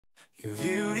Your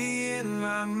beauty in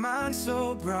my mind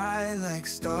so bright, like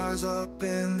stars up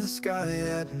in the sky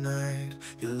at night.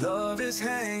 Your love is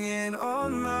hanging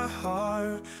on my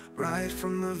heart, right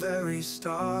from the very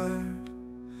start.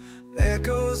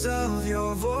 Echoes of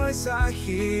your voice I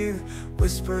hear,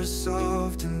 whispers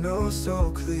soft and oh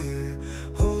so clear.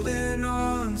 Holding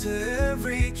on to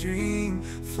every dream,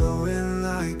 flowing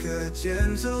like a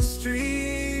gentle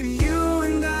stream. You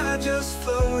and I just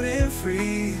floating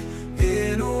free,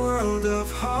 in a world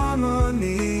of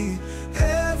harmony.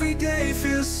 Every day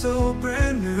feels so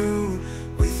brand new,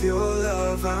 with your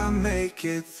love I make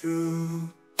it through.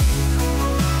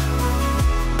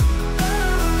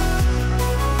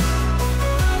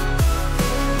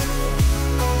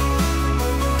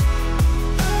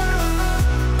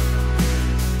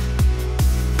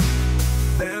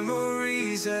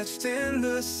 Memories etched in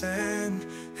the sand,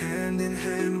 hand in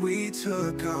hand we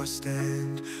took our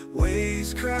stand.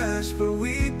 Waves crash but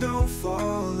we don't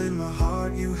fall, in my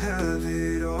heart you have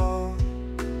it all.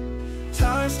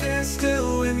 Time stands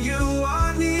still when you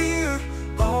are near,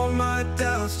 all my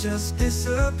doubts just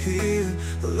disappear.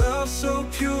 The love so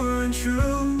pure and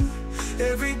true,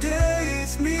 every day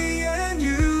it's me and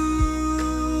you.